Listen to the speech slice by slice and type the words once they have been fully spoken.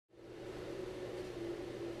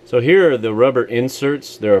So here are the rubber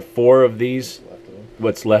inserts. There are 4 of these,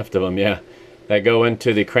 what's left of them, yeah, that go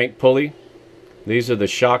into the crank pulley. These are the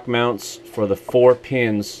shock mounts for the 4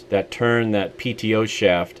 pins that turn that PTO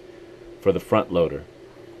shaft for the front loader.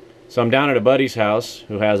 So I'm down at a buddy's house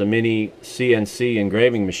who has a mini CNC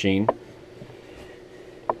engraving machine.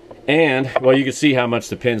 And, well, you can see how much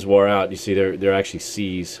the pins wore out. You see they're actually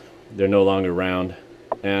C's. They're no longer round.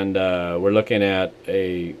 And we're looking at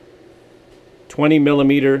a 20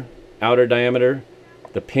 millimeter outer diameter.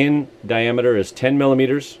 The pin diameter is 10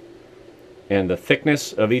 millimeters. And the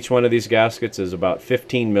thickness of each one of these gaskets is about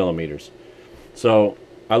 15 millimeters. So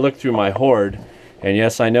I looked through my hoard, and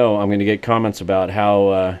yes, I know I'm going to get comments about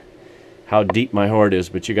how deep my hoard is,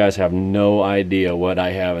 but you guys have no idea what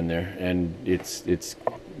I have in there. And it's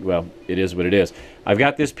well, it is what it is. I've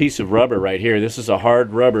got this piece of rubber right here. This is a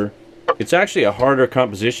hard rubber. It's actually a harder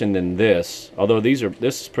composition than this, although this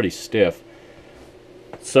is pretty stiff.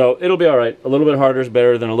 So it'll be all right. A little bit harder is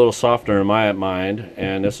better than a little softer in my mind,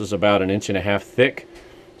 and this is about 1.5 inches thick.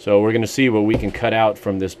 So we're going to see what we can cut out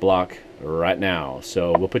from this block right now.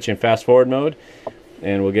 So we'll put you in fast forward mode,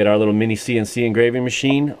 and we'll get our little mini CNC engraving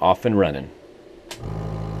machine off and running.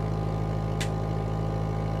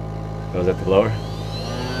 Was that the blower?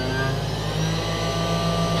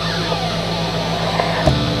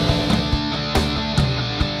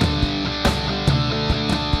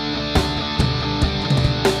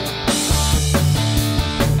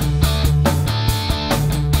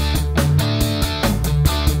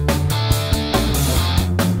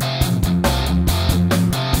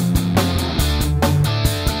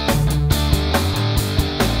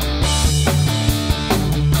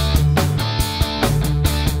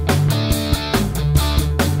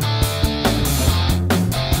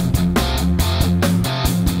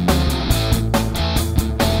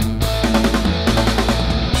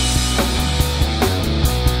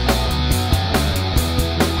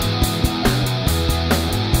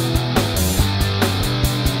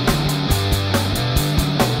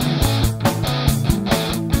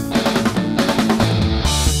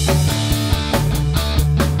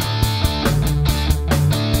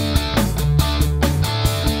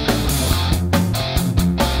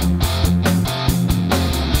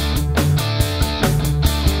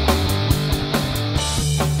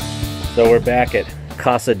 So we're back at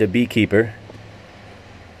Casa de Beekeeper,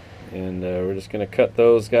 and we're just going to cut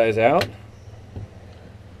those guys out.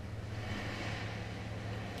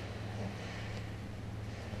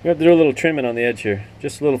 We have to do a little trimming on the edge here,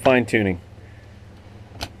 just a little fine tuning,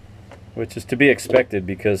 which is to be expected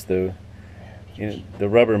because the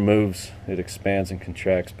rubber moves, it expands and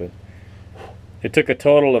contracts. But it took a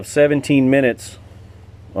total of 17 minutes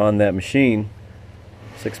on that machine.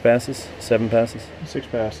 6 passes? 7 passes? 6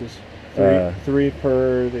 passes. Three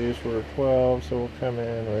per. These were 12, so we'll come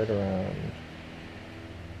in right around.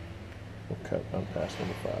 We'll cut on past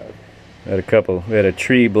number 5. We had a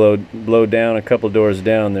tree blow down a couple doors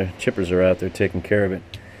down. Their chippers are out there taking care of it.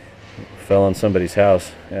 Fell on somebody's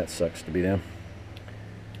house. That sucks to be them.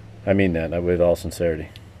 I mean that with all sincerity.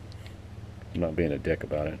 I'm not being a dick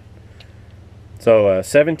about it. So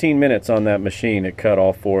 17 minutes on that machine. It cut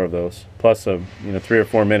all 4 of those, plus 3 or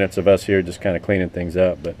 4 minutes of us here just kind of cleaning things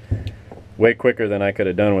up. But way quicker than I could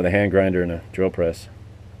have done with a hand grinder and a drill press.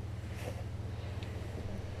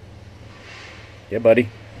 Yeah, buddy.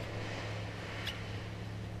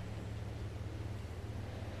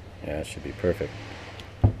 Yeah, it should be perfect.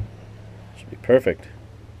 Should be perfect.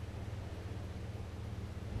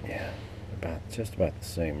 Yeah, just about the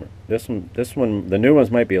same. This one, the new ones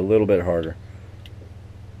might be a little bit harder.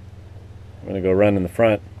 I'm gonna go run in the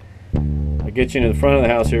front. I'll get you into the front of the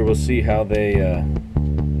house here. We'll see how they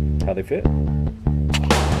fit.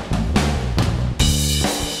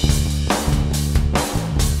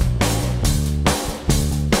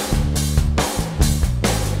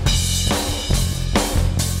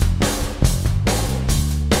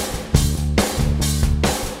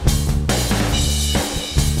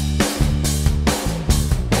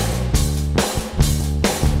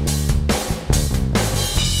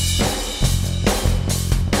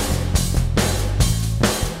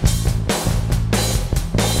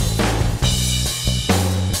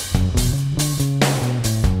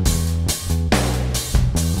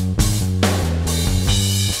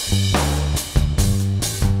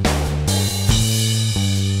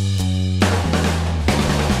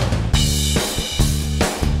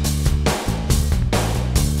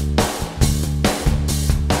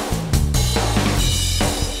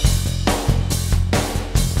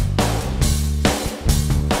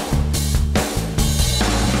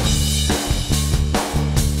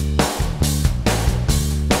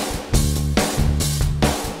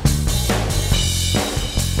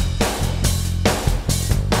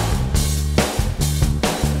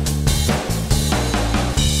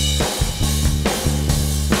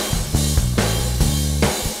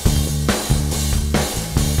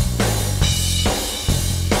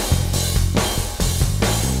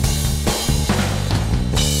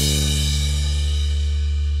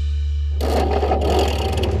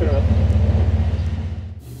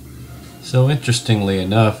 interestingly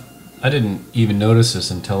enough, I didn't even notice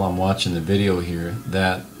this until I'm watching the video here,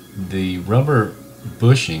 that the rubber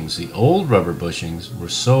bushings, the old rubber bushings, were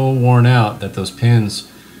so worn out that those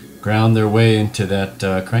pins ground their way into that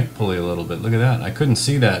crank pulley a little bit. Look at that. I couldn't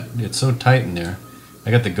see that. It's so tight in there.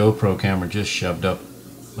 I got the GoPro camera just shoved up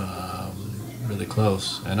really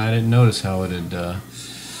close, and I didn't notice how it had,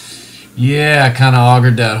 yeah, kind of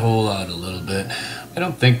augured that hole out a little bit. I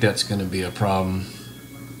don't think that's going to be a problem.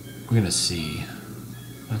 We're going to see.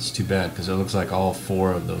 That's too bad, because it looks like all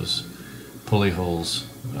 4 of those pulley holes,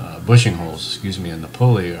 bushing holes, excuse me, in the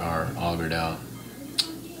pulley are augured out.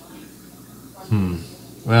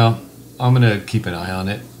 Well, I'm going to keep an eye on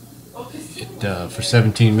it. For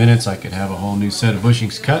 17 minutes, I could have a whole new set of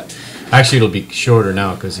bushings cut. Actually, it'll be shorter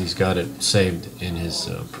now because he's got it saved in his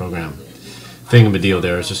program. Thingamadeal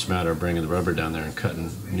there. It's just a matter of bringing the rubber down there and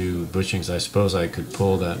cutting new bushings. I suppose I could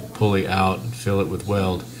pull that pulley out and fill it with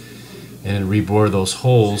weld and rebore those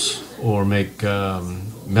holes, or make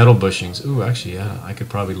metal bushings. Ooh, actually, yeah, I could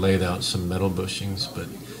probably lay out some metal bushings, but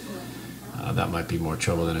that might be more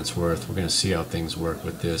trouble than it's worth. We're going to see how things work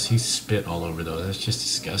with this. He spit all over though. That's just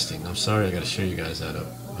disgusting. I'm sorry I got to show you guys that up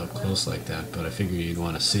close like that, but I figured you'd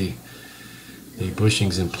want to see the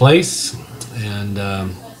bushings in place. And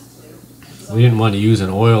we didn't want to use an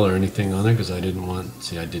oil or anything on it because I didn't want,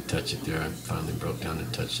 see, I did touch it there. I finally broke down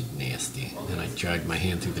and touched it, nasty. And I dragged my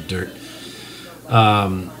hand through the dirt.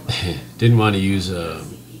 Didn't want to use a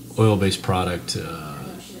oil-based product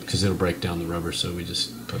because it'll break down the rubber, so we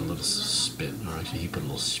just put a little spit, or actually he put a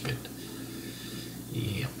little spit.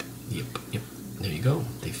 Yep. There you go.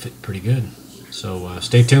 They fit pretty good. So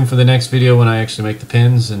stay tuned for the next video when I actually make the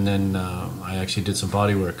pins, and then I actually did some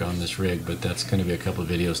body work on this rig, but that's going to be a couple of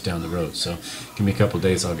videos down the road. So give me a couple of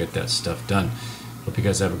days, I'll get that stuff done. Hope you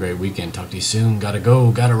guys have a great weekend. Talk to you soon. Gotta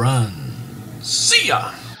go, gotta run. See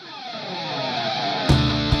ya!